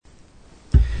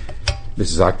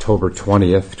This is October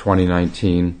 20th,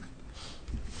 2019.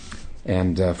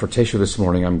 And for Teshuva this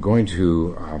morning, I'm going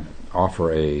to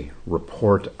offer a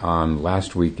report on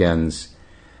last weekend's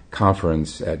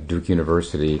conference at Duke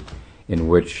University, in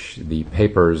which the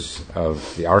papers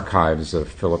of the archives of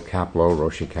Philip Kapleau,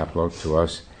 Roshi Kapleau to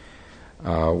us,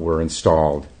 were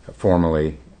installed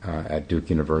formally at Duke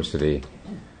University.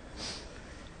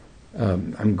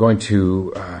 I'm going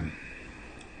to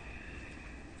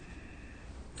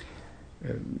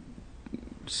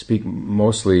speak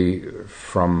mostly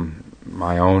from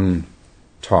my own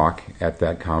talk at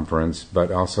that conference,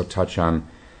 but also touch on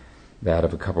that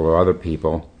of a couple of other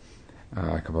people,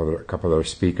 a couple of other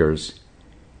speakers.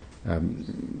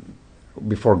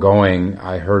 Before going,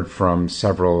 I heard from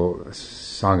several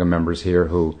Sangha members here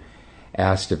who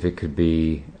asked if it could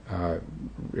be,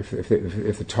 if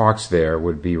the talks there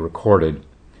would be recorded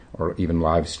or even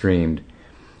live streamed,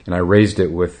 and I raised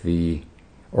it with the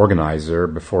organizer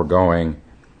before going,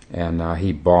 and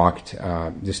he balked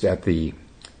just at the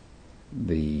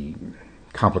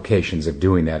complications of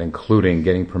doing that, including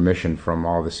getting permission from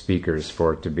all the speakers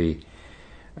for it to be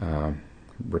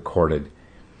recorded.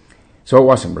 So it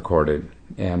wasn't recorded,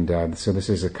 and so this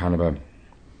is a kind of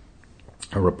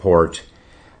a report,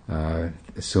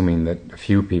 assuming that a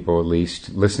few people at least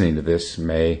listening to this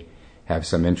may have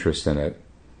some interest in it.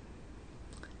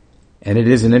 And it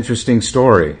is an interesting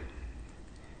story.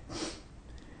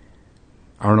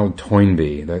 Arnold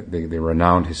Toynbee, the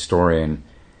renowned historian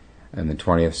in the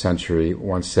 20th century,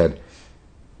 once said,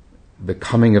 "The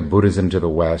coming of Buddhism to the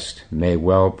West may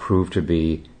well prove to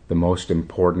be the most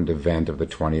important event of the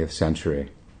 20th century."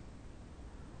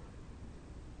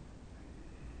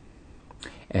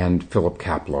 And Philip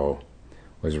Kapleau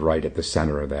was right at the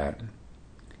center of that.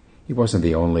 He wasn't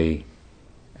the only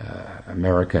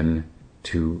American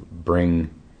to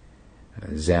bring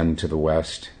Zen to the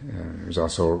West. There's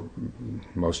also,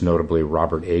 most notably,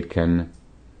 Robert Aitken.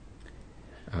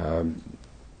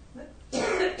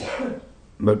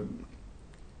 But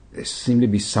there seemed to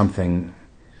be something,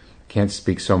 can't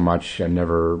speak so much, I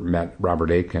never met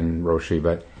Robert Aitken, Roshi,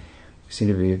 but there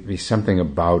seemed to be something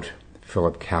about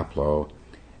Philip Kapleau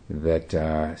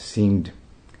that seemed,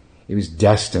 he was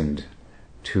destined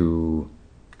to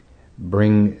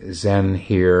bring Zen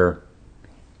here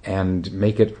and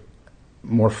make it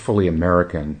more fully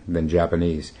American than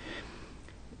Japanese.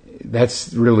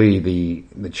 That's really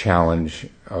the challenge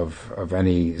of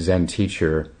any Zen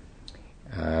teacher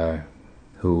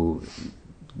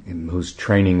whose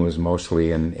training was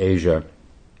mostly in Asia,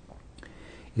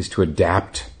 is to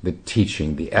adapt the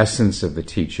teaching, the essence of the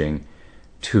teaching,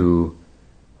 to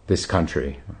this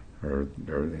country, or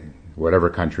whatever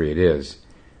country it is,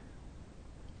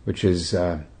 which is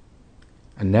a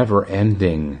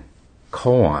never-ending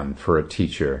koan for a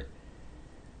teacher.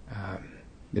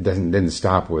 It didn't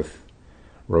stop with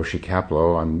Roshi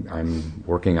Kapleau. I'm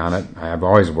working on it. I've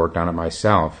always worked on it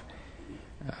myself.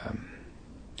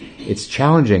 It's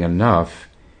challenging enough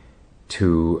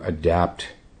to adapt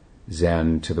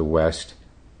Zen to the West.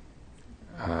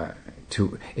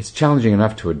 It's challenging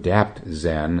enough to adapt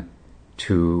Zen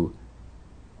to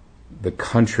the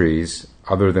countries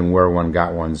other than where one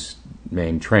got one's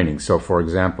main training. So, for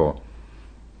example,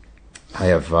 I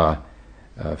have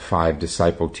 5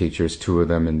 disciple teachers, 2 of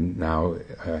them and now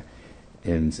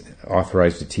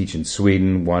authorized to teach in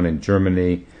Sweden, 1 in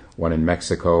Germany, 1 in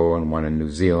Mexico, and 1 in New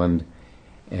Zealand.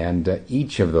 And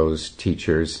each of those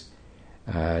teachers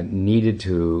needed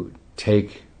to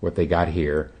take what they got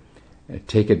here,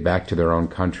 take it back to their own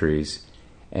countries,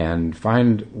 and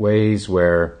find ways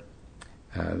where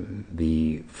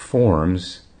the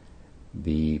forms,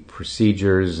 the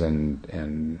procedures,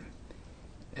 and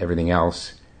everything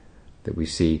else that we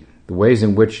see, the ways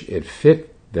in which it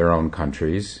fit their own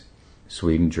countries,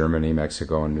 Sweden, Germany,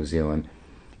 Mexico, and New Zealand,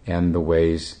 and the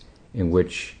ways in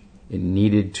which it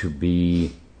needed to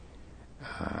be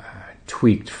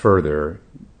tweaked further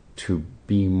to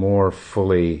be more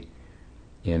fully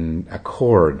in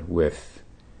accord with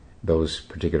those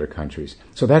particular countries.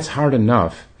 So that's hard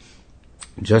enough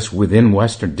just within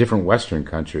different Western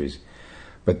countries.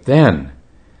 But then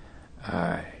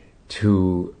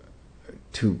to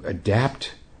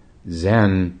adapt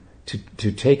Zen,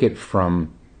 to take it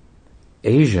from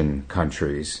Asian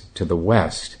countries to the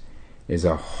West is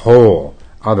a whole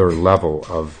other level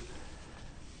of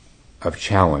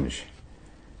challenge.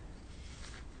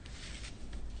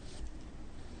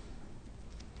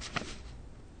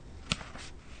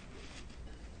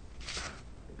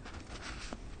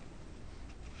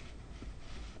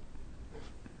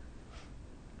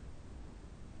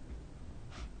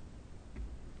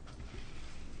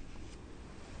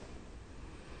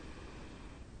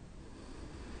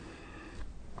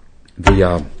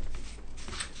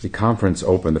 The conference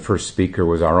opened. The first speaker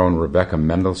was our own Rebecca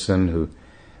Mendelsohn, who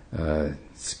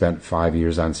spent 5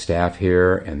 years on staff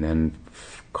here and then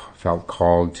felt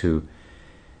called to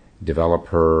develop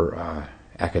her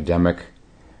academic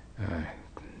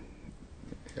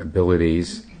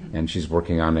abilities, and she's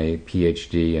working on a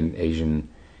PhD in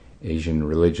Asian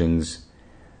religions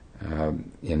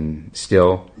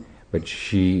but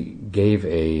she gave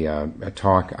a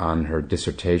talk on her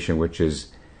dissertation, which is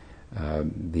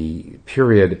the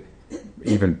period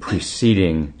even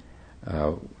preceding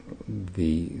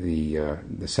the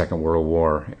Second World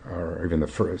War, or even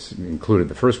included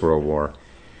the First World War.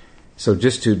 So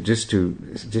just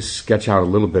to sketch out a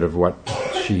little bit of what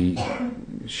she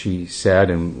said,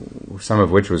 and some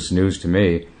of which was news to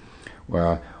me,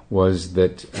 was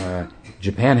that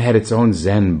Japan had its own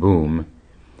Zen boom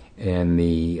in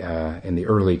the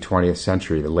early 20th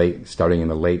century, starting in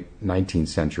the late 19th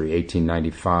century,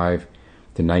 1895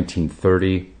 to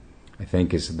 1930, I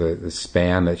think is the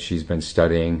span that she's been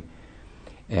studying,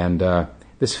 and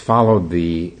this followed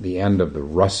the end of the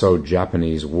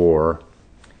Russo-Japanese War,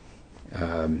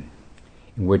 in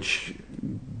which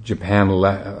Japan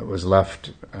was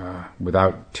left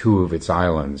without two of its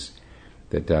islands.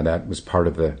 That was part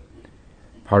of the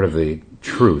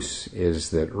truce, is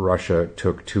that Russia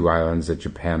took two islands that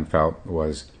Japan felt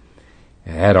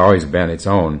had always been its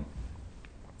own,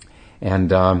 and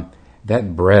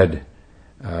that bred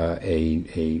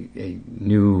a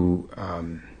new,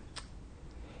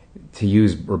 to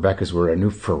use Rebecca's word, a new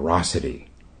ferocity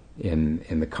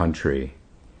in the country.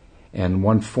 And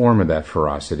one form of that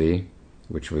ferocity,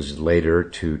 which was later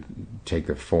to take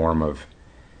the form of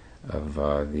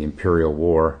the Imperial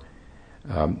War,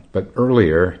 but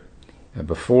earlier,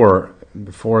 before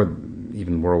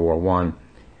even World War I,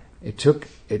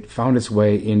 it found its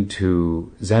way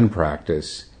into Zen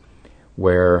practice,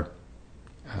 where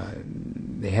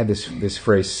they had this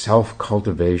phrase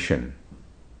self-cultivation,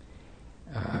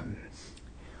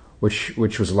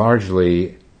 which was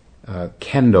largely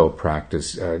Kendo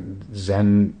practice,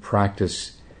 Zen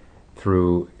practice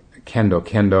through Kendo.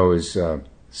 Kendo is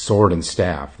sword and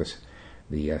staff,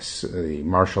 the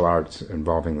martial arts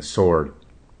involving the sword.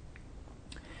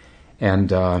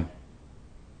 But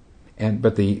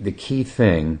the key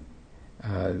thing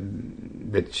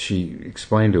that she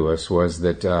explained to us was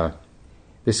that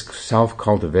this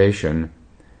self-cultivation,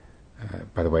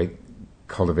 by the way,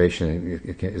 cultivation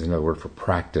is another word for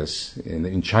practice.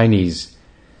 In Chinese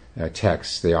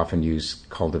texts, they often use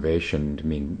cultivation to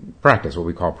mean practice, what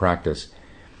we call practice.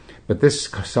 But this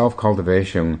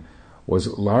self-cultivation was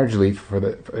largely for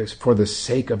the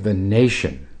sake of the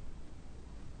nation,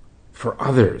 for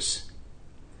others,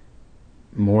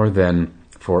 more than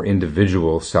for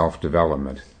individual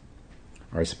self-development.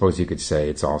 Or I suppose you could say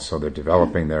it's also they're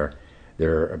developing their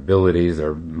abilities,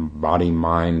 their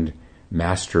body-mind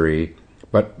mastery,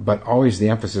 but always the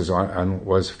emphasis on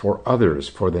was for others,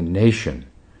 for the nation,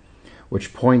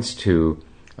 which points to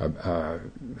a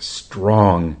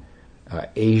strong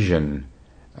Asian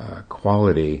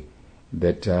quality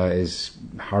that is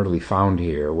hardly found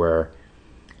here, where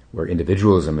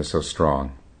individualism is so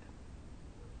strong.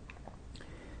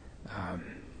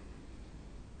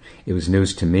 It was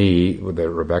news to me that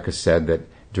Rebecca said that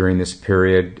during this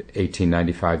period,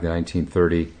 1895 to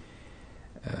 1930,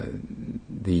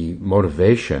 the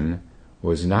motivation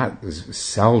was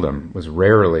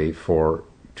rarely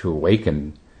to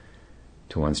awaken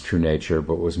to one's true nature,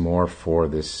 but was more for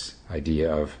this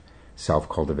idea of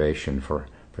self-cultivation for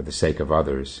the sake of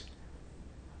others.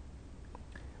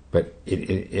 But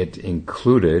it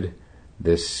included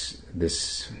this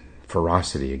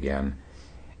ferocity again.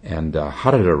 And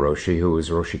Harada Roshi, who was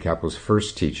Roshi Kapleau's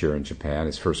first teacher in Japan,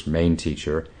 his first main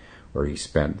teacher, where he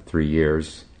spent 3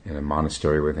 years in a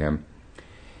monastery with him,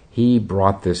 he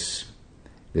brought this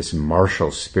martial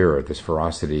spirit, this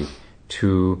ferocity,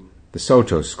 to the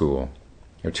Soto school.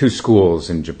 There are two schools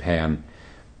in Japan,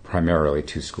 primarily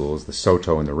two schools, the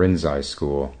Soto and the Rinzai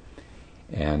school.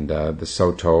 And the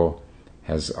Soto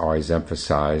has always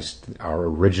emphasized our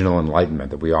original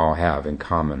enlightenment that we all have in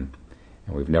common,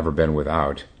 and we've never been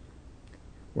without.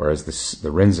 Whereas the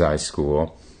Rinzai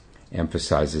school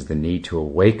emphasizes the need to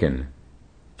awaken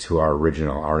to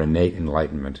our innate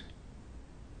enlightenment.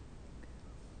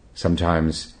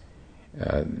 Sometimes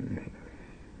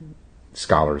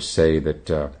scholars say that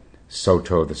the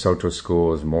Soto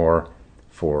school is more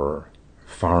for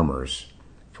farmers,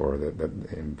 for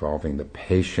involving the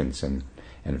patience and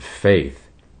faith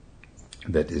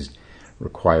that is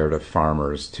required of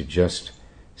farmers to just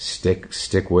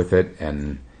stick with it,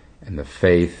 and the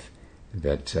faith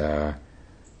that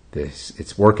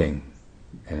it's working,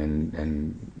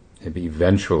 and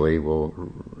eventually will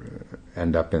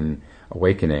end up in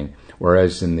awakening.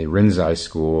 Whereas in the Rinzai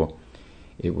school,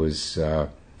 it was,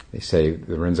 they say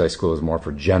the Rinzai school is more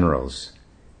for generals.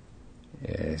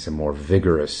 It's a more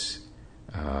vigorous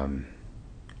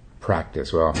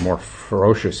practice, more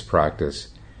ferocious practice,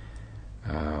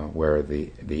 where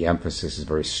the emphasis is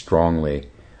very strongly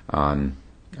on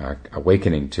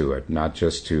awakening to it, not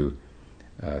just to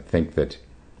think that,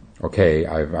 okay,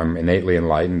 I'm innately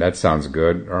enlightened, that sounds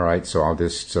good, all right, so I'll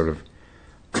just sort of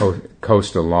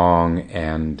coast along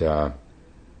and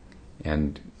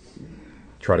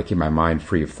try to keep my mind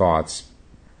free of thoughts.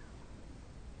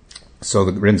 So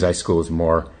the Rinzai school is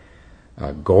more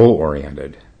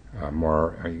goal-oriented,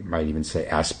 more, you might even say,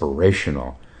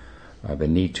 aspirational, the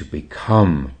need to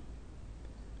become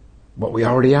what we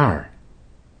already are.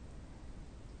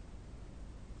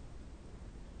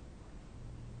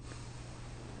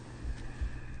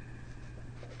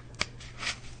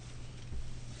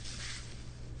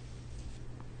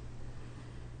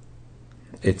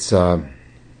 It's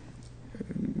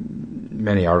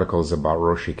many articles about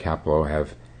Roshi Kapleau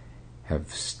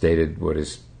have stated what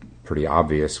is pretty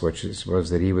obvious, which was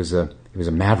that he was a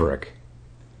maverick.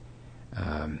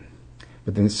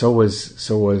 But then so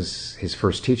was his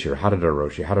first teacher, Harada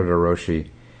Roshi. Harada Roshi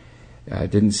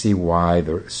didn't see why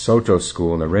the Soto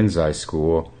school and the Rinzai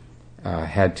school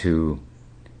had to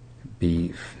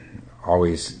be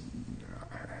always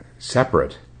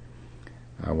separate.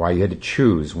 Why you had to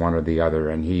choose one or the other,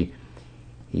 and he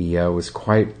was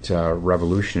quite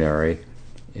revolutionary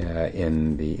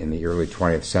in the early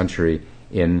 20th century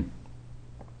in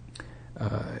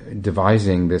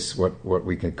devising this what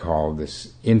we could call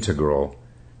this integral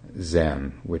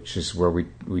Zen, which is where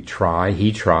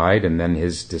he tried, and then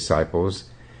his disciples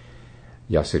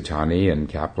Yasutani and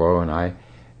Kapleau and I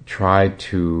tried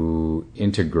to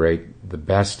integrate the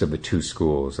best of the two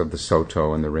schools, of the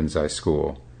Soto and the Rinzai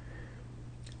school.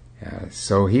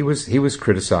 So he was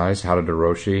criticized, Harada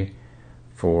Roshi,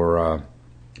 for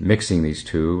mixing these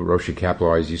two. Roshi Kapleau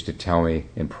always used to tell me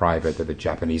in private that the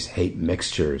Japanese hate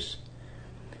mixtures.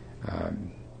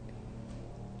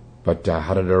 But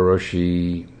Harada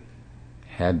Roshi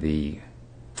had the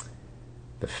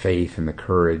faith and the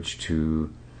courage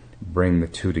to bring the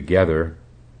two together.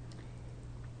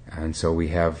 And so we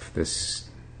have this,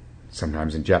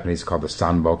 sometimes in Japanese called the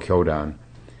Sanbo Kyodan,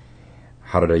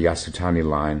 Harada Yasutani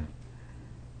line.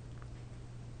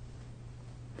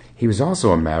 He was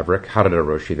also a maverick, Harada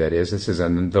Roshi, that is. This is a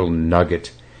little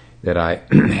nugget that I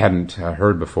hadn't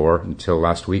heard before until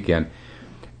last weekend,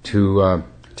 to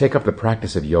take up the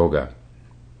practice of yoga.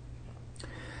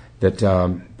 That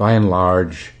by and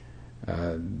large,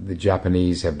 the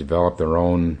Japanese have developed their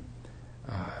own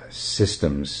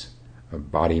systems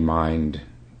of body-mind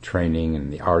training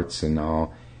and the arts and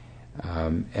all.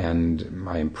 And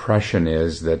my impression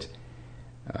is that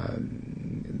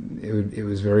it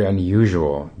was very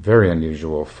unusual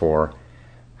for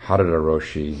Harada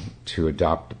Roshi to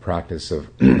adopt the practice of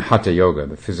Hatha Yoga,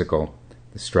 the physical,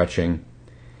 the stretching,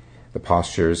 the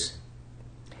postures.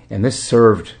 And this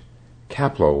served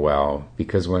Kapleau well,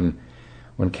 because when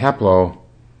Kapleau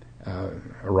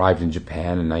arrived in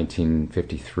Japan in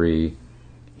 1953,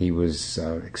 he was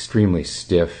extremely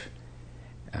stiff.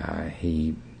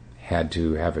 He had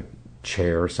to have a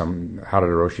chair. Harada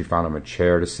Roshi found him a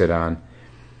chair to sit on.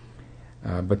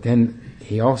 But then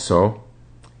he also,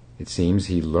 it seems,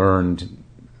 he learned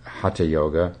Hatha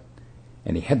Yoga,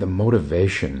 and he had the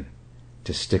motivation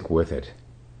to stick with it.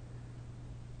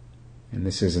 And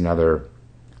this is another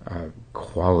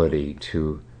quality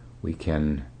we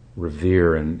can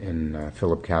revere in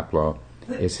Philip Kapleau,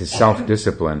 is his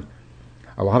self-discipline.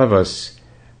 A lot of us,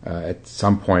 at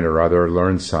some point or other,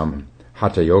 learn some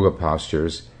Hatha Yoga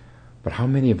postures, but how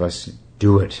many of us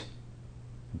do it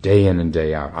day in and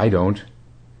day out? I don't.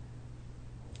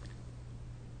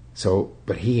 So,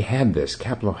 but he had this,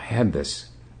 Kapleau had this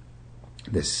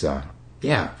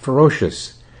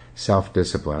ferocious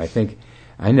self-discipline. I think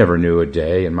I never knew a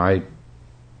day in my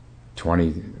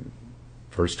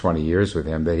first 20 years with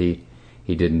him that he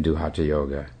didn't do Hatha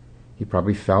Yoga. He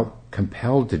probably felt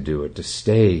compelled to do it, to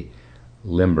stay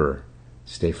limber,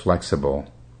 stay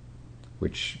flexible,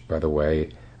 which, by the way,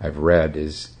 I've read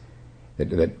is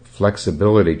that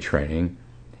flexibility training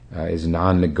is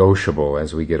non-negotiable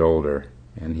as we get older,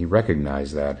 and he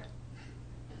recognized that.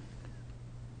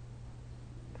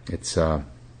 It's kind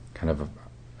of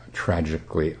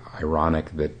tragically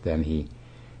ironic that then he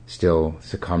still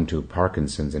succumbed to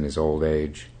Parkinson's in his old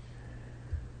age.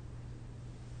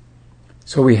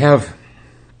 So we have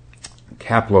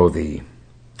Kapleau, the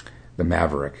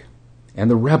maverick, and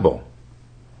the rebel.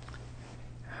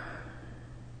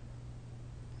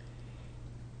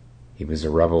 He was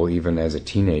a rebel even as a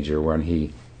teenager when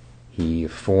he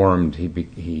founded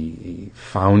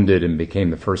and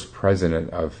became the first president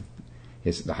of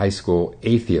the high school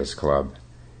atheist club.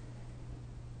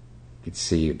 You could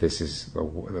see there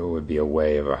would be a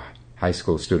way of a high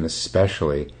school student,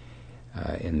 especially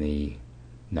in the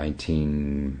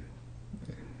around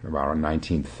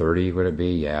 1930, would it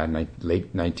be? Yeah,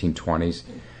 late 1920s,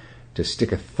 to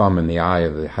stick a thumb in the eye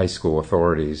of the high school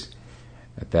authorities.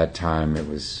 At that time, it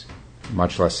was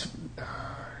much less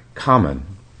common,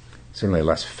 certainly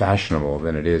less fashionable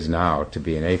than it is now to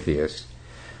be an atheist.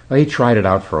 Well, he tried it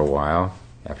out for a while.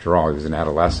 After all, he was an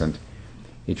adolescent.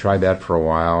 He tried that for a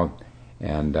while,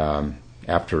 and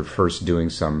after first doing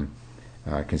some,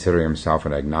 considering himself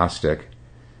an agnostic,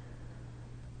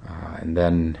 and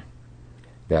then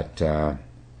that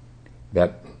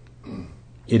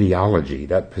ideology,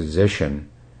 that position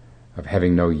of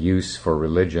having no use for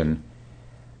religion,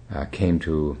 came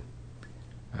to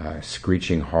a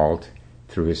screeching halt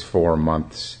through his 4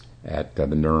 months at the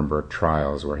Nuremberg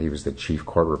trials, where he was the chief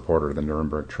court reporter of the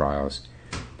Nuremberg trials,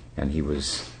 and he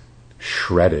was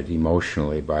shredded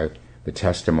emotionally by the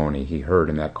testimony he heard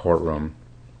in that courtroom.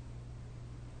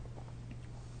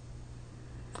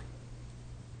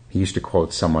 He used to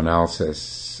quote someone else,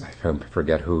 as I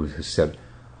forget who said,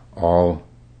 "All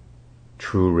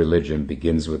true religion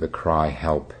begins with a cry,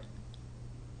 help."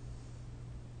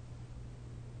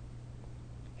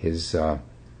 His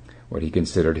what he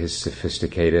considered his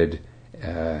sophisticated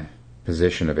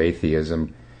position of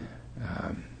atheism,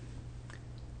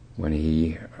 when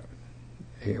he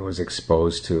was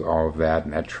exposed to all of that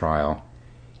in that trial,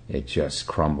 it just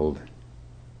crumbled.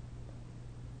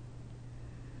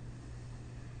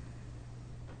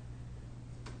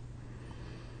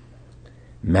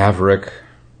 Maverick,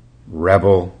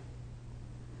 rebel,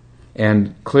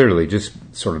 and clearly, just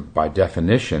sort of by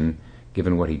definition,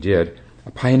 given what he did, a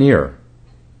pioneer,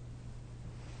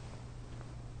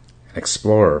 an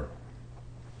explorer.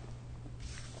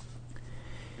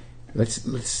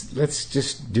 Let's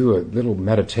just do a little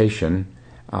meditation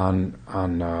on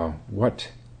what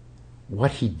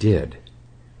he did.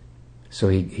 So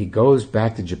he goes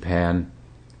back to Japan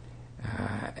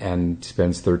and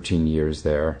spends 13 years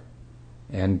there,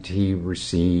 and he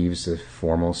receives a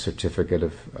formal certificate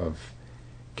of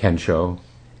Kensho,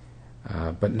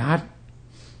 but not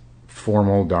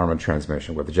formal Dharma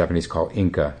transmission, what the Japanese call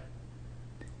Inka,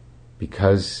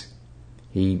 because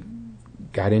he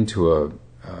got into a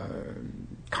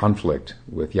conflict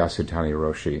with Yasutani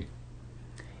Roshi,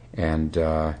 and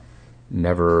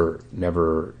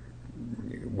never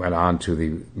went on to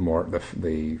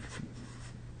the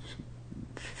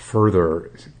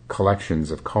further collections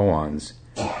of koans.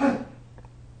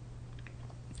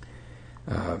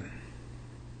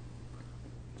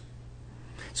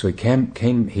 So he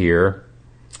came here,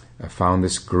 found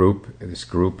this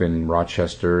group in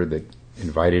Rochester that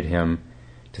invited him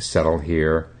to settle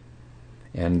here,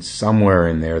 and somewhere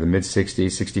in there, the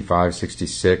mid-60s, 65,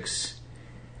 66,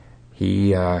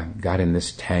 he got in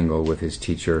this tangle with his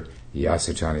teacher,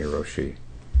 Yasutani Roshi,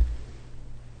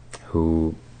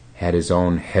 who had his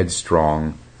own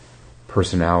headstrong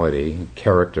personality,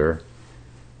 character,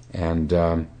 and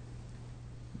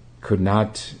could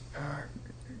not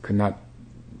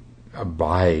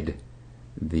abide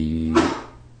the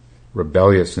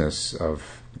rebelliousness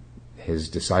of his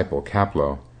disciple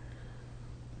Kapleau.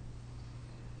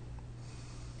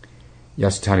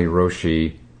 Yasutani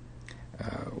Roshi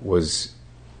was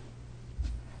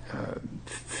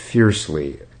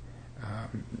fiercely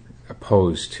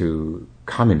opposed to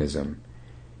communism.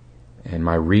 And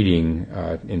my reading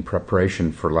in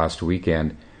preparation for last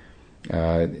weekend,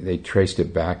 they traced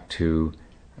it back to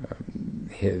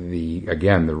the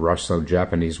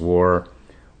Russo-Japanese War,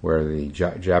 where the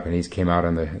Japanese came out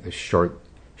on the short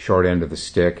end of the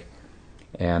stick,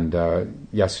 and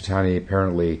Yasutani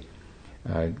apparently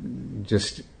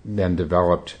just then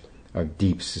developed a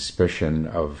deep suspicion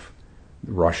of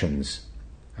Russians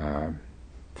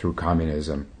through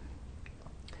communism,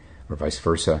 or vice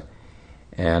versa,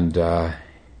 and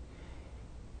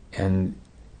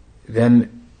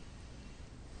then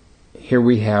here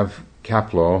we have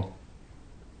Kapleau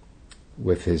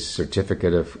with his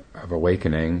certificate of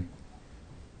awakening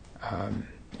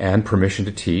and permission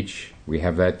to teach. We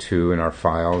have that too in our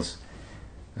files,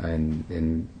 and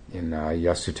in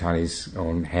Yasutani's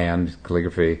own hand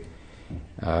calligraphy,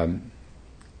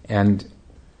 and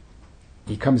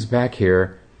he comes back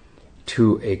here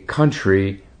to a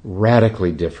country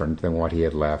radically different than what he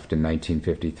had left in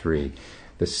 1953.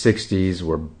 The 60s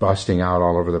were busting out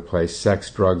all over the place: sex,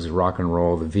 drugs, rock and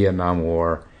roll, the Vietnam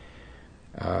War.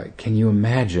 Can you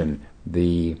imagine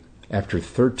the after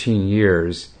 13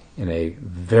 years in a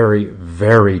very,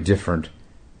 very different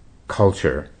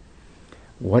culture,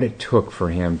 what it took for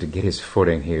him to get his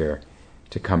footing here,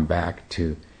 to come back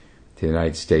to the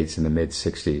United States in the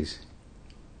mid-60s.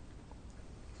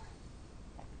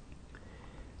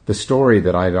 The story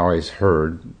that I'd always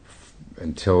heard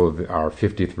until our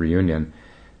 50th reunion,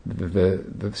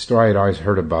 the story I'd always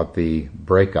heard about the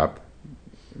breakup,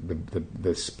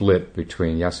 the split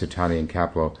between Yasutani and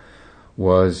Kapleau,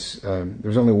 was there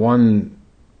was only one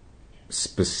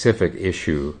specific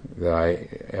issue that I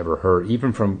ever heard,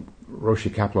 even from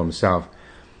Roshi Kapleau himself,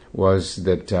 was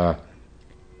that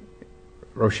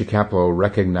Roshi Kapleau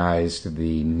recognized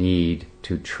the need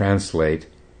to translate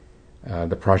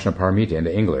the Prajnaparamita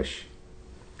into English.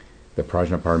 The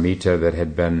Prajnaparamita that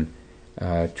had been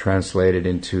translated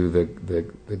into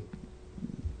the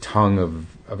tongue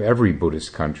of every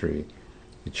Buddhist country.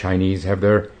 The Chinese have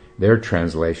their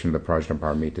translation of the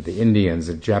Prajnaparamita, the Indians,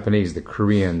 the Japanese, the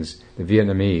Koreans, the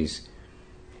Vietnamese.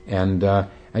 And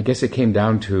I guess it came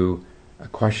down to a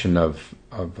question of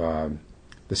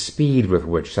the speed with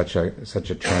which such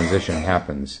a transition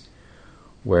happens,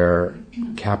 where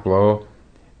Kapleau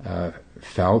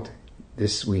felt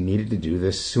we needed to do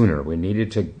this sooner. We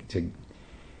needed to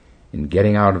in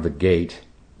getting out of the gate,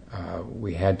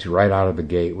 right out of the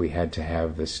gate, we had to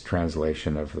have this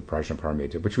translation of the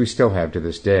Prajnaparamita, which we still have to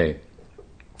this day.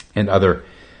 And other,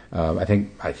 I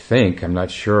think, I'm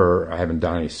not sure, I haven't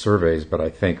done any surveys, but I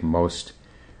think most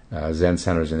Zen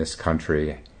centers in this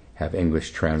country have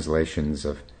English translations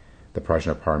of the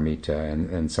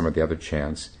Prajnaparamita and some of the other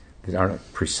chants that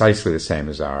aren't precisely the same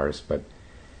as ours, but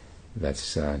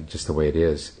that's just the way it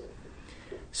is.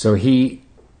 So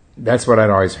that's what I'd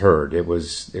always heard. It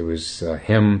was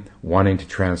him wanting to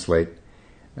translate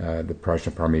the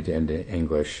Prajnaparamita into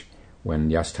English when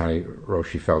Yasutani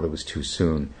Roshi felt it was too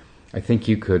soon. I think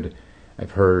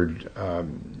I've heard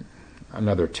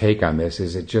another take on this,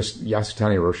 is it just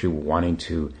Yasutani Roshi wanting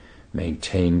to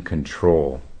maintain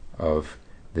control of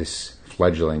this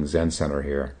fledgling Zen center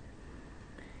here.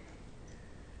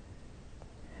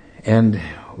 And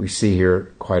we see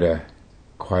here quite a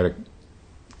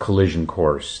collision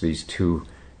course. These two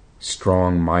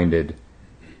strong-minded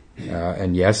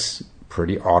and yes,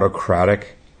 pretty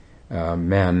autocratic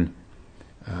men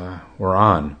were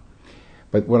on.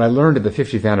 But what I learned at the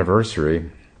 50th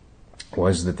anniversary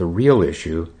was that the real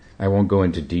issue, I won't go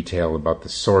into detail about the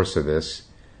source of this,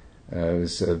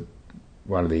 was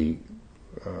one of the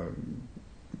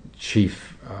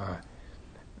chief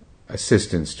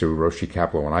assistants to Roshi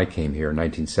Kapleau when I came here in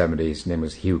 1970. His name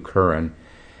was Hugh Curran.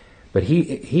 But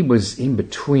he was in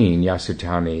between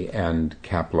Yasutani and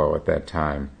Kapleau at that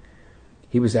time.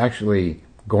 He was actually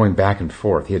going back and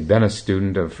forth. He had been a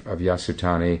student of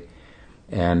Yasutani,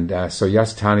 and so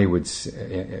Yasutani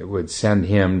would send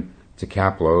him to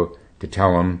Kapleau to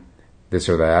tell him this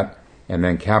or that, and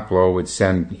then Kapleau would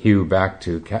send Hugh back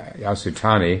to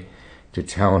Yasutani to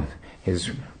tell him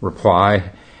his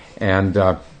reply. And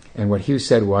what Hugh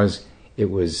said was,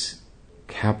 it was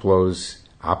Kapleau's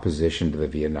opposition to the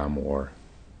Vietnam War.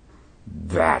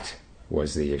 That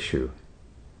was the issue.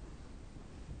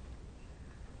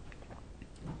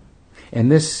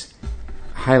 And this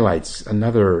highlights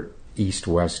another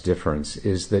East-West difference,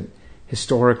 is that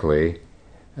historically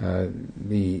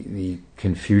the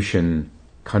Confucian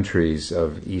countries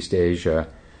of East Asia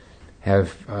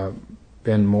have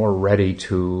been more ready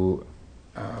to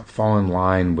fall in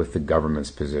line with the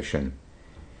government's position,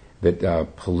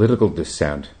 that political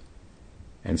dissent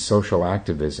and social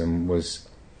activism was,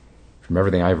 from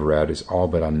everything I've read, has all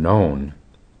but unknown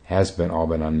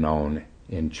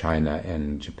in China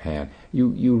and Japan.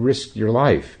 You risked your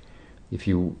life if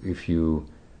you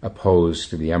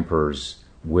opposed the emperor's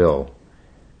will.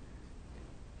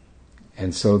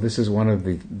 And so this is one of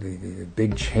the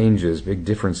big changes, big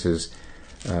differences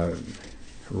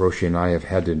Roshi and I have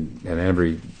had to, and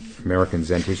every American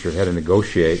Zen teacher had to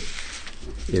negotiate,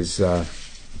 is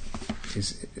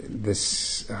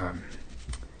this: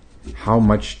 how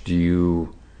much do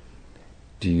you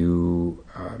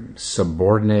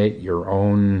subordinate your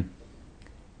own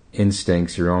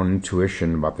instincts, your own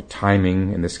intuition about the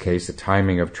timing, in this case the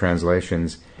timing of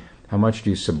translations, how much do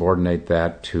you subordinate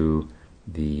that to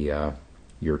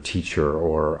your teacher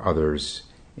or others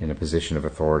in a position of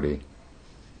authority?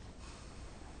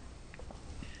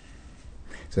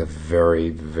 It's a very,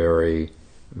 very,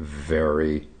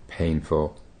 very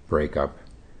painful breakup.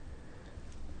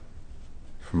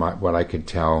 From what I could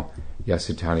tell,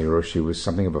 Yasutani Roshi was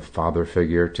something of a father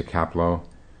figure to Kapleau.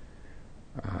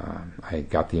 I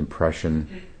got the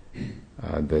impression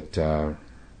that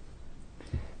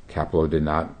Kapleau did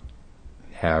not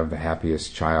have the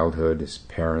happiest childhood. His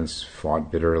parents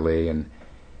fought bitterly, and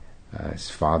his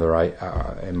father,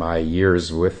 in my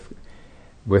years with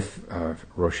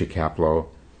Roshi Kapleau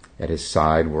at his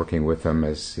side, working with him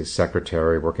as his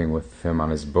secretary, working with him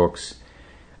on his books,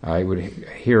 I would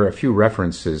hear a few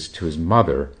references to his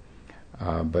mother,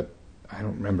 but I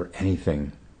don't remember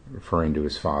anything referring to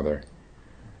his father.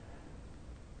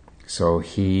 So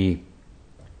he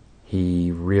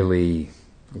really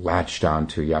latched on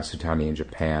to Yasutani in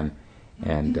Japan,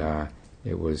 and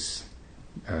it was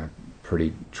a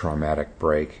pretty traumatic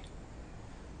break.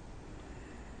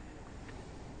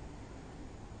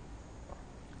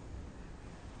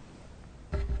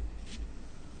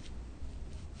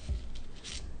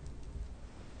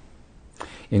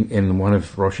 In one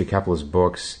of Roshi Kapleau's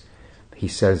books, he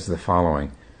says the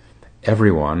following: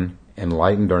 everyone,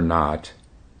 enlightened or not,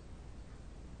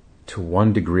 to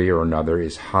one degree or another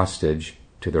is hostage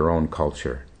to their own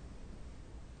culture.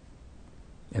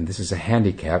 And this is a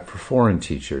handicap for foreign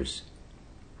teachers,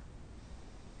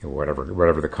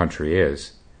 whatever the country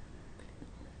is.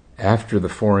 After the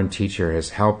foreign teacher has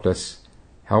helped us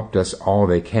all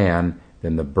they can,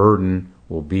 then the burden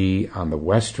will be on the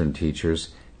Western teachers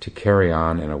to carry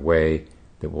on in a way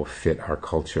that will fit our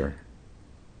culture.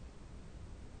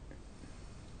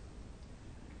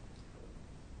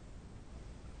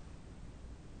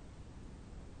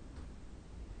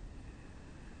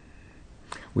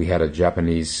 We had a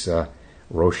Japanese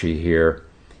Roshi here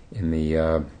in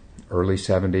the early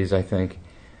 70s, I think.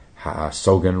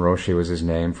 Sogen Roshi was his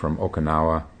name, from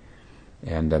Okinawa.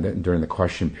 And during the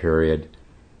question period,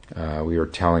 we were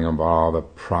telling him about all the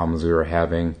problems we were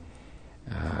having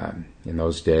in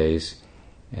those days.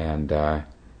 And at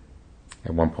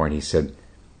one point he said,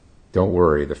 "Don't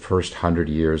worry, the first 100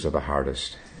 years are the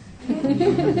hardest."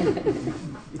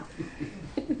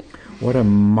 What a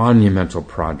monumental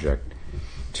project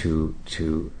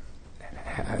to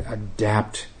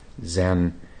adapt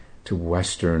Zen to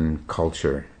Western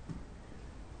culture.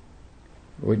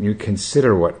 When you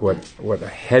consider what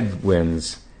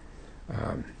headwinds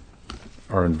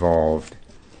are involved,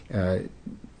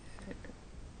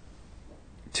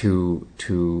 to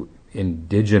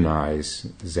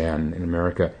indigenize Zen in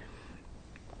America,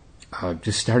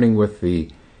 just starting with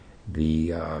the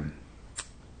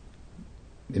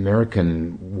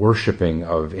American worshipping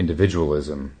of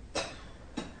individualism,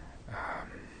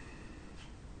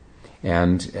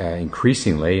 and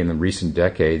increasingly in the recent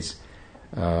decades,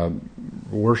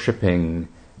 worshipping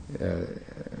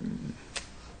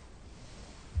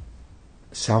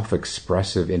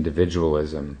self-expressive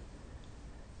individualism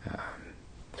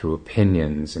through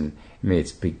opinions, and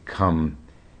it's become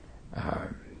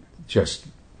just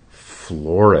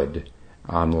florid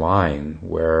online,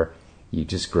 where you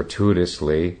just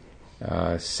gratuitously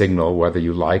signal whether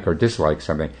you like or dislike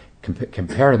something.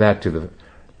 Compare that to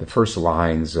the first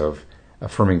lines of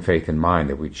Affirming Faith in Mind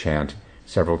that we chant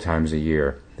several times a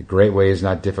year. The great way is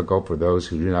not difficult for those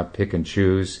who do not pick and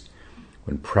choose.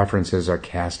 When preferences are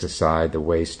cast aside, the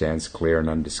way stands clear and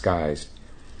undisguised.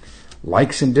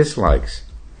 Likes and dislikes.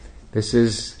 This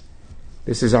is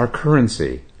our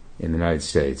currency in the United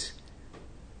States.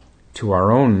 To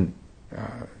our own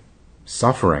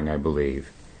suffering, I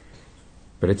believe.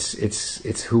 But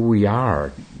it's who we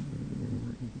are,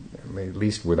 at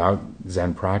least without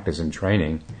Zen practice and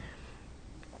training.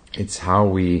 It's how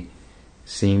we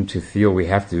seem to feel we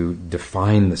have to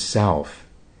define the self,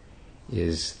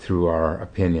 is through our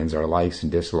opinions, our likes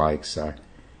and dislikes, our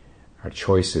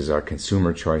choices, our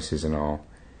consumer choices and all.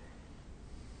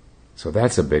 So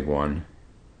that's a big one.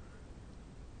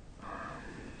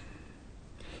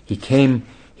 He came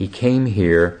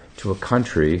here to a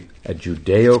country, a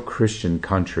Judeo-Christian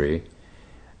country,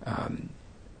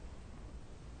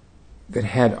 that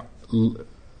had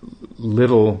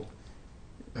little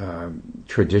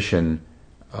tradition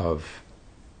of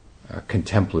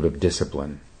contemplative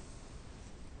discipline.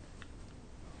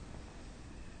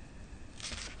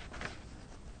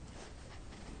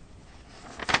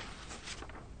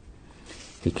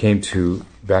 He came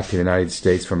back to the United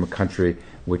States from a country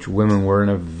which women were in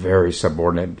a very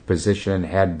subordinate position and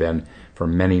had been for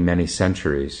many, many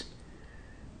centuries.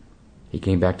 He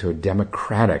came back to a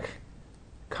democratic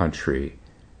country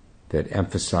that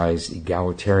emphasized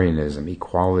egalitarianism,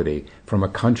 equality, from a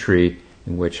country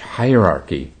in which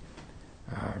hierarchy,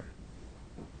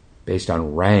 based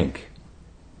on rank,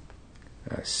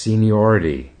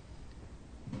 seniority,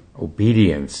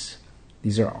 obedience,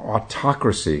 these are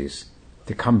autocracies,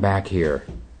 to come back here.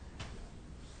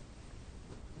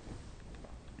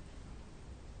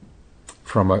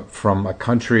 From a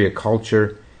country, a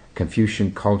culture,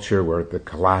 Confucian culture, where the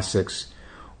classics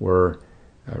were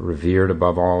revered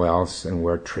above all else, and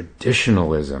where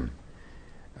traditionalism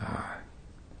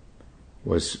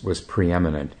was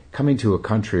preeminent, coming to a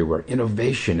country where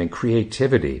innovation and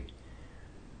creativity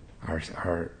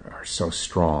are so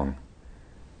strong.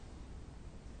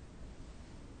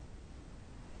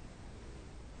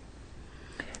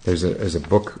 There's a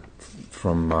book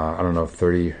from,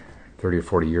 30 or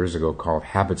 40 years ago called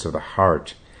Habits of the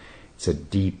Heart. It's a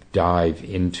deep dive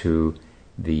into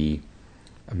the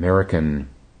American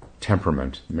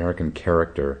temperament, American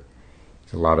character.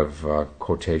 It's a lot of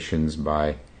quotations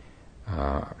by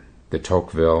de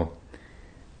Tocqueville.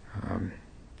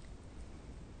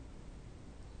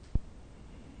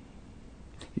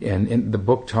 And the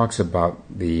book talks about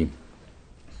the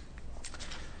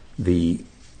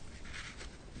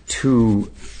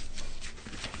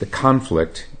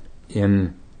conflict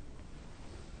in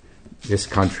this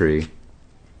country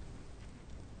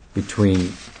between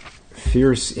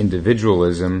fierce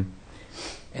individualism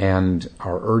and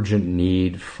our urgent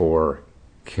need for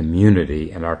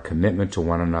community and our commitment to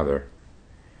one another.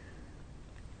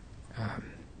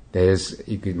 That is,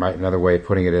 another way of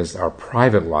putting it is our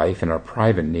private life and our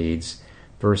private needs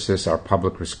versus our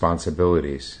public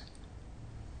responsibilities.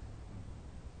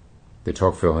 De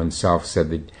Tocqueville himself said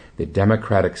that the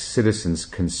democratic citizen's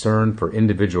concern for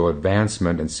individual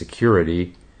advancement and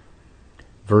security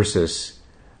versus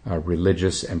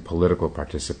religious and political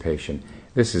participation.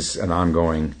 This is an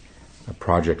ongoing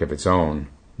project of its own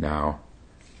now.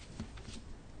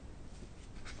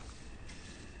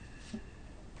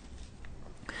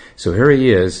 So here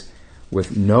he is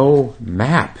with no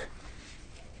map.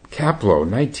 Kapleau,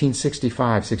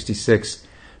 1965-66,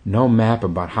 no map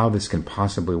about how this can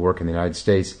possibly work in the United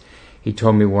States. He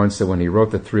told me once that when he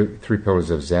wrote the Three Pillars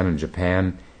of Zen in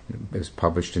Japan, it was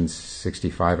published in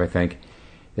 65, I think,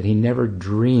 that he never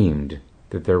dreamed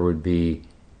that there would be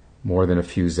more than a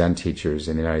few Zen teachers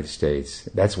in the United States.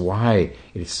 That's why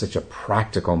it is such a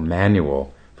practical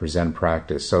manual for Zen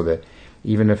practice, so that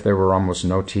even if there were almost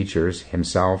no teachers,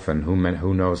 himself and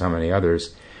who knows how many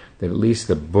others, that at least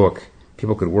the book,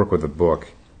 people could work with the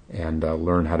book and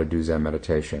learn how to do Zen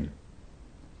meditation.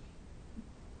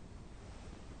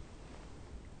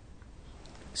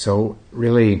 So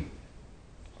really,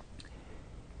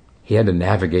 he had to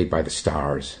navigate by the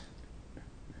stars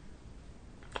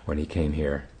when he came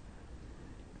here.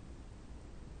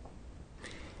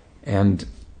 And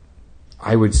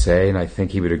I would say, and I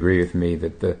think he would agree with me,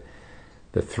 that the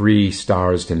three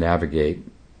stars to navigate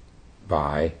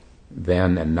by,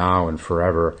 then and now and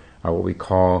forever, are what we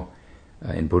call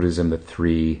in Buddhism the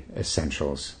three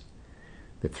essentials.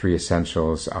 The three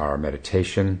essentials are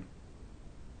meditation,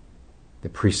 the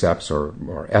precepts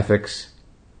or ethics,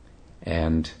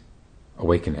 and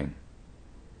awakening.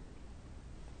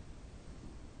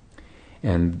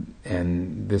 And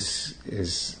this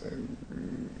is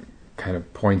kind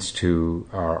of points to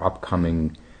our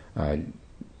upcoming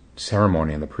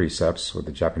ceremony on the precepts, what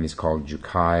the Japanese call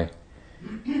Jukai.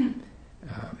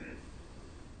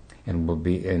 And will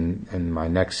be in my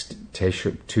next two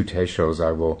teishos,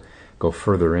 I will go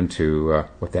further into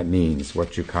what that means,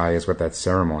 what Jukai is, what that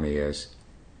ceremony is.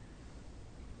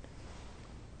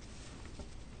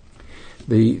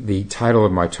 The title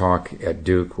of my talk at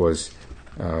Duke was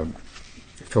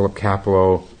Philip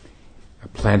Kapleau,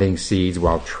 Planting Seeds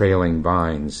While Trailing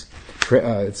Vines.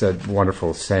 It's a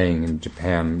wonderful saying in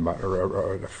Japan,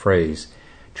 or a phrase,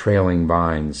 trailing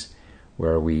vines,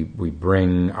 where we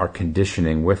bring our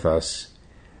conditioning with us,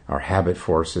 our habit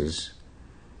forces.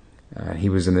 He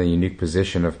was in the unique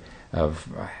position of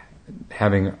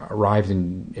having arrived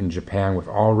in Japan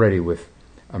already with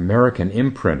American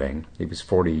imprinting. He was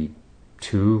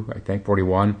 42, I think,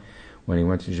 41, when he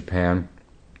went to Japan.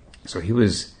 So he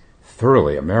was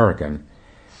thoroughly American,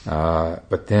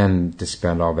 but then to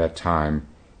spend all that time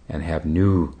and have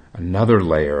another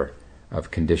layer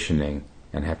of conditioning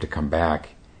and have to come back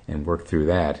and work through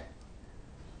that.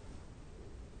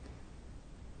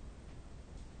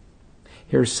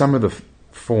 Here's some of the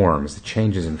forms, the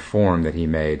changes in form that he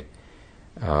made,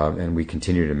 and we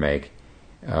continue to make.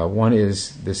 One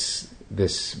is this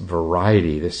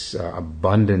variety, this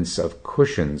abundance of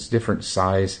cushions, different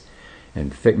size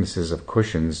and thicknesses of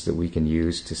cushions that we can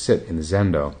use to sit in the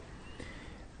Zendo.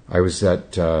 I was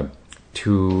at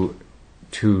two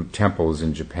temples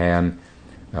in Japan,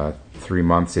 3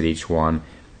 months at each one.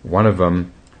 One of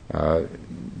them,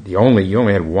 you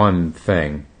only had one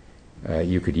thing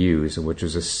you could use, which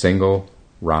was a single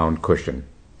round cushion.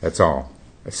 That's all.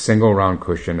 A single round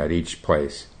cushion at each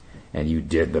place. And you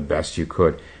did the best you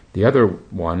could. The other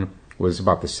one was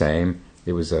about the same.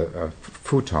 It was a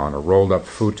futon, a rolled up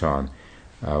futon.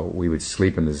 We would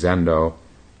sleep in the Zendo,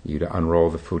 You'd unroll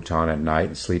the futon at night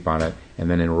and sleep on it, and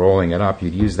then in rolling it up,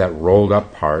 you'd use that rolled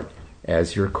up part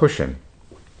as your cushion.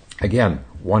 Again,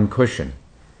 one cushion.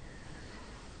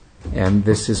 And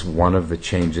this is one of the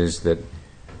changes that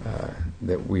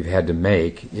we've had to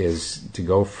make, is to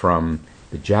go from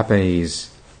the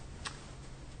Japanese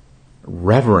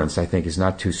reverence, I think is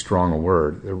not too strong a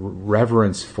word, the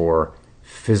reverence for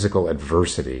physical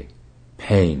adversity,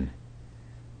 pain,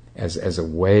 as a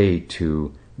way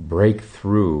to break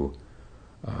through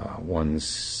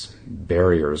one's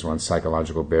barriers, one's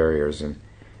psychological barriers, and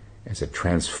as a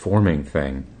transforming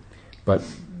thing. But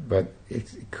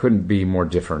it couldn't be more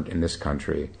different in this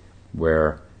country,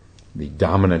 where the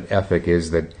dominant ethic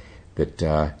is that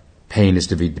pain is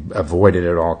to be avoided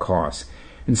at all costs.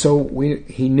 And so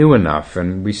he knew enough,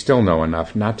 and we still know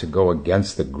enough, not to go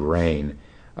against the grain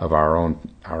of our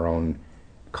own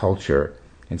culture.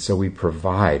 And so we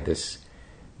provide these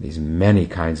many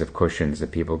kinds of cushions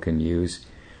that people can use.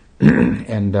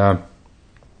 And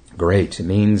great, it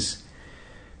means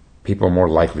people are more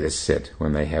likely to sit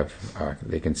when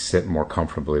they can sit more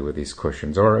comfortably with these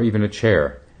cushions, or even a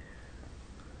chair.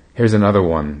 Here's another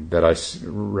one that I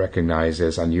recognize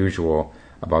as unusual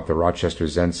about the Rochester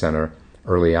Zen Center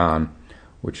early on,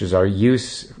 which is our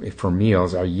use, for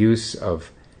meals, our use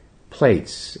of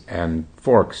plates and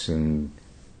forks and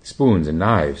spoons and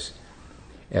knives.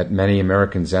 At many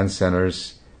American Zen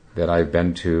centers that I've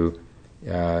been to,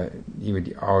 you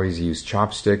would always use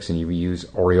chopsticks, and you would use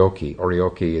oryoki.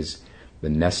 Oryoki is the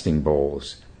nesting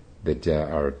bowls that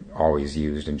are always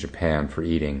used in Japan for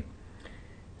eating.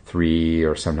 3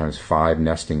 or sometimes 5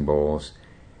 nesting bowls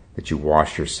that you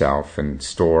wash yourself and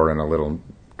store in a little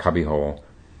cubbyhole.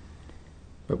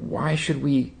 But why should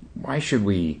we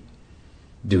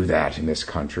do that in this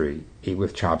country? Eat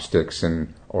with chopsticks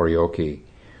and oryoki?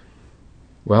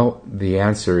 Well, the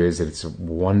answer is that it's a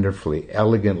wonderfully,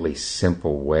 elegantly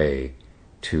simple way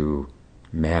to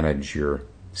manage your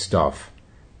stuff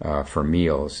for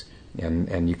meals,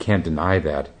 and you can't deny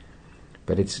that.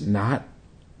 But it's not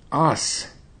us.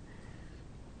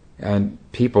 And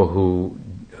people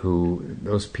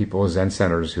those people, Zen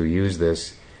centers who use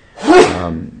this,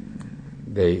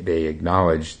 they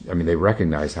acknowledge, they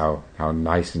recognize how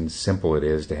nice and simple it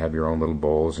is to have your own little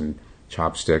bowls and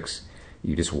chopsticks.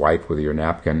 You just wipe with your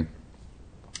napkin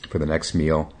for the next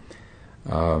meal.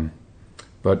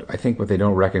 But I think what they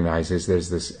don't recognize is there's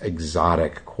this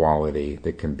exotic quality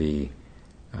that can be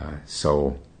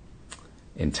so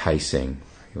enticing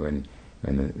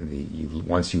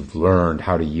once you've learned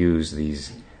how to use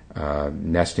these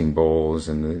nesting bowls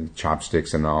and the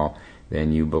chopsticks and all,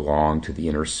 then you belong to the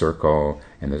inner circle,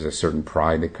 and there's a certain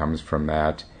pride that comes from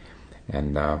that.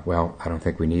 And I don't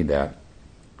think we need that.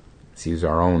 Let's use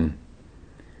our own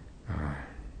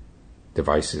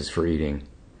devices for eating.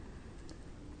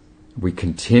 We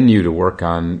continue to work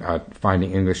on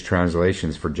finding English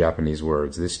translations for Japanese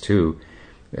words. This too,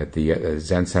 at the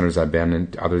Zen centers I've been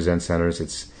in, other Zen centers,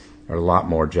 there are a lot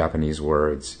more Japanese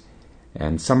words.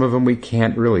 And some of them we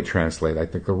can't really translate. I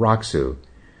think the Rakusu.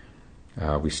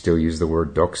 We still use the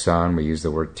word Dokusan. We use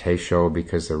the word Teisho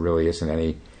because there really isn't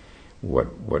any what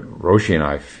Roshi and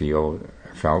I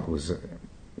felt was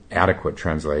adequate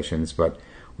translations, but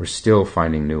we're still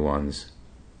finding new ones.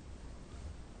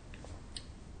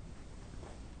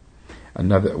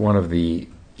 Another one of the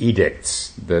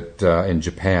edicts that in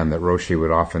Japan that Roshi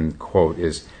would often quote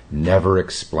is never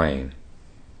explain.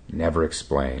 Never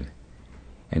explain.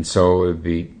 And so it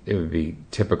would be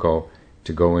typical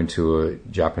to go into a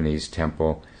Japanese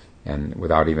temple and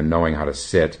without even knowing how to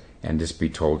sit and just be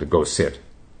told to go sit.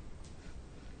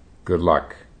 Good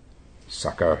luck,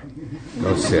 sucker.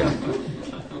 Go sit.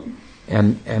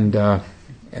 And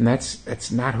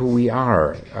that's not who we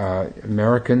are.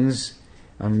 Americans,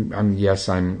 I'm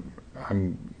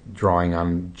drawing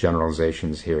on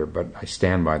generalizations here, but I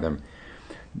stand by them.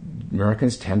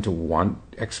 Americans tend to want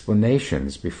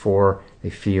explanations before they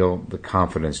feel the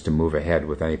confidence to move ahead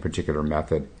with any particular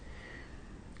method.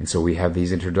 And so we have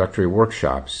these introductory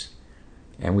workshops,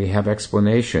 and we have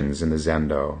explanations in the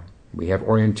Zendo. We have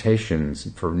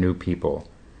orientations for new people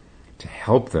to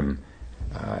help them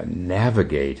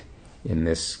navigate in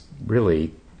this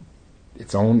really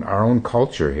our own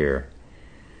culture here.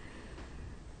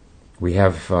 We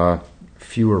have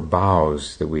fewer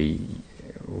bows that we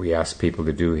ask people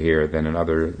to do here than in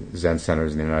other Zen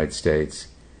centers in the United States.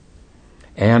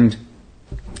 And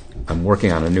I'm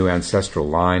working on a new ancestral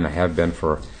line. I have been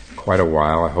for quite a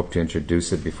while. I hope to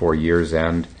introduce it before year's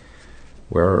end,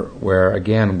 where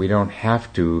again, we don't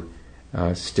have to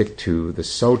stick to the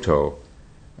Soto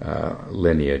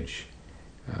lineage.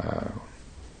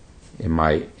 In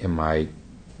my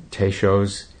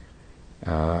Teishos,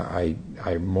 I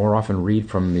more often read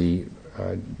from the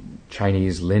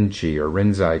Chinese Linchi or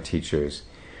Rinzai teachers.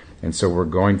 And so we're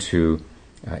going to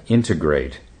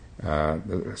integrate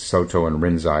the Soto and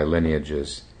Rinzai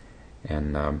lineages,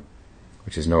 and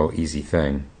which is no easy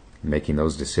thing, making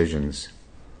those decisions.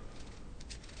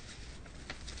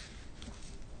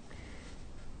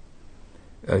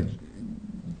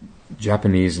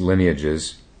 Japanese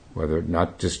lineages, whether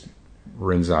not just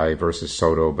Rinzai versus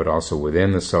Soto, but also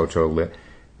within the Soto,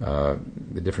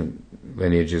 the different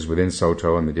lineages within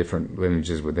Soto and the different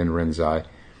lineages within Rinzai,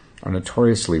 are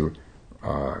notoriously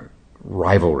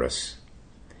rivalrous.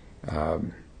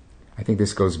 I think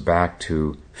this goes back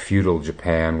to feudal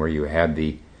Japan, where you had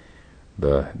the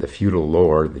feudal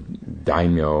lord, the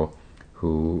daimyo,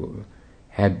 who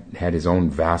had his own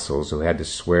vassals who had to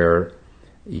swear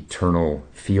eternal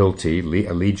fealty,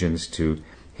 allegiance to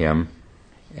him,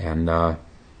 and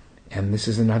this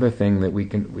is another thing that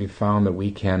we've found that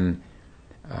we can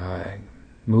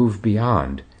move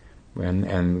beyond,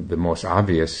 and the most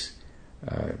obvious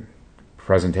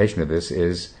presentation of this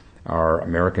is our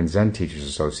American Zen Teachers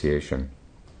Association,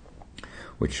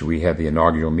 which we had the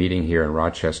inaugural meeting here in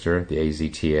Rochester, the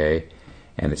AZTA,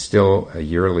 and it's still a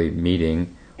yearly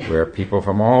meeting where people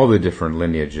from all the different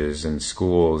lineages and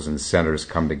schools and centers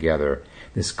come together.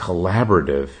 This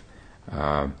collaborative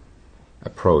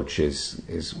approach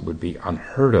would be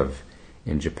unheard of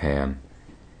in Japan.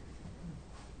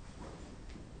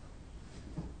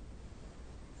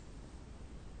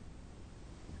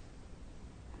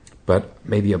 But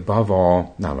maybe not above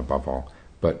all,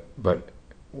 but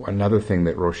another thing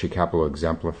that Roshi Kapleau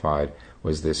exemplified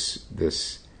was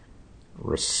this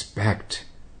respect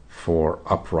for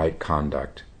upright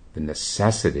conduct, the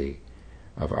necessity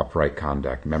of upright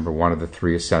conduct. Remember, one of the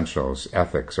three essentials,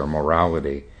 ethics or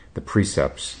morality, the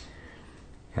precepts,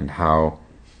 and how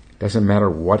it doesn't matter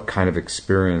what kind of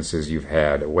experiences you've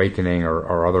had, awakening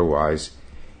or otherwise,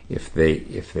 if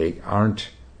they aren't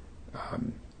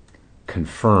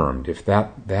confirmed, if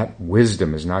that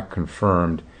wisdom is not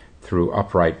confirmed through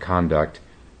upright conduct,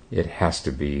 it has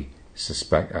to be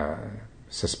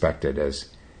suspected as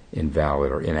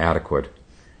invalid or inadequate.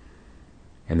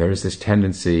 And there is this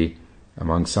tendency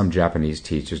among some Japanese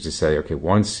teachers to say, okay,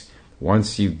 once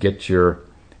you get your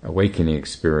awakening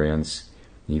experience,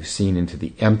 you've seen into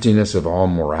the emptiness of all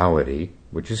morality,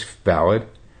 which is valid,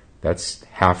 that's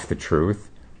half the truth,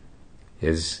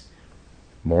 is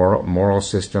moral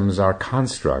systems are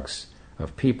constructs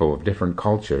of people of different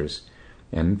cultures,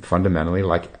 and fundamentally,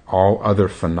 like all other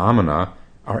phenomena,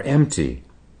 are empty.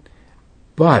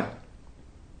 But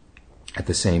at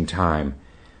the same time,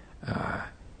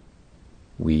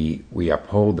 we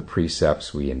uphold the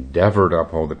precepts, we endeavor to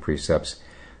uphold the precepts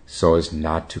so as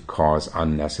not to cause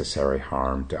unnecessary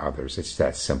harm to others. It's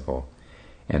that simple.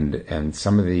 And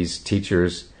some of these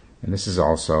teachers, and this is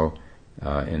also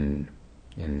in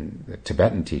the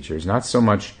Tibetan teachers, not so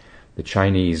much the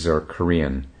Chinese or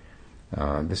Korean.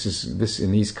 This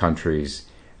in these countries,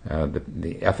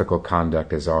 the ethical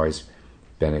conduct has always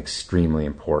been extremely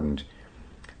important.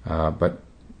 But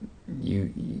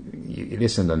it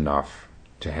isn't enough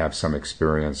to have some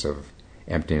experience of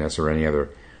emptiness or any other.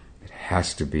 It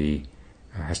has to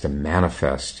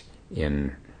manifest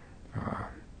in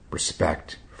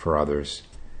respect for others.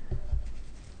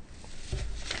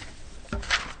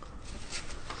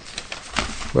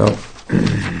 Well,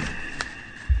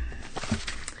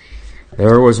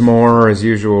 there was more as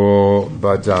usual,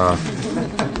 but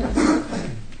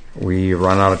we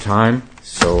run out of time,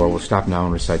 so we'll stop now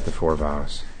and recite the 4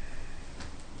 vows.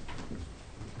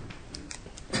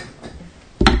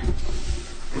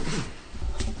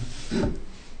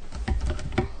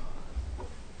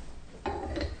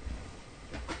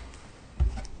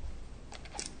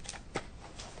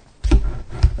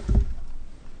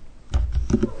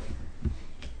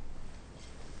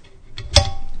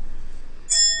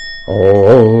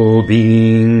 All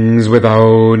beings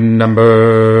without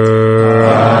number,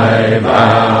 I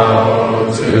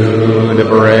vow to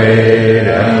liberate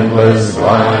endless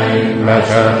blind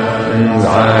passions.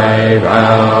 I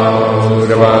vow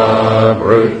to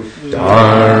uproot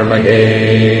dharma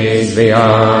gates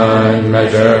beyond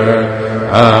measure.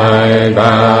 I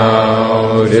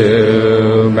vow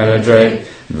to penetrate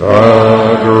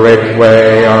the great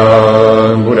way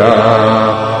of Buddha.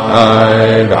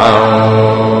 I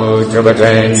vow to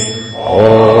attain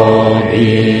all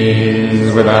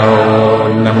beings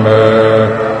without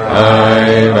number.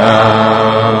 I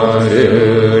vow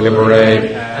to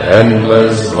liberate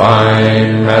endless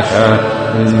blind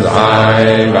passions.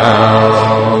 I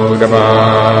vow to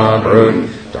uproot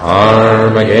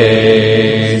dharma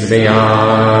gates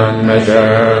beyond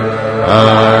measure.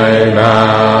 I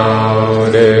vow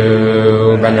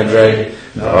to penetrate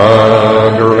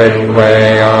the great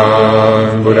way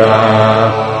of Buddha.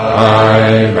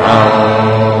 I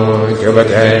vow to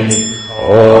attain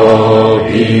all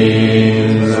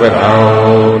beings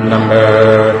without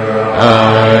number.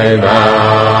 I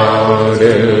vow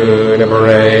to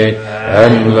liberate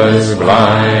endless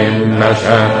blind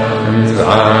passions.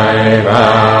 I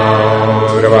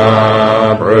vow to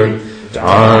uproot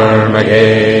Dharma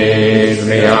gaze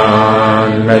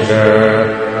beyond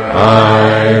measure.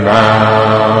 I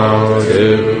vow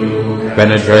to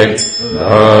penetrate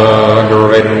the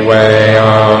great way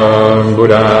of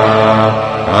Buddha.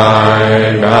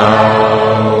 I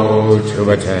vow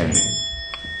to attain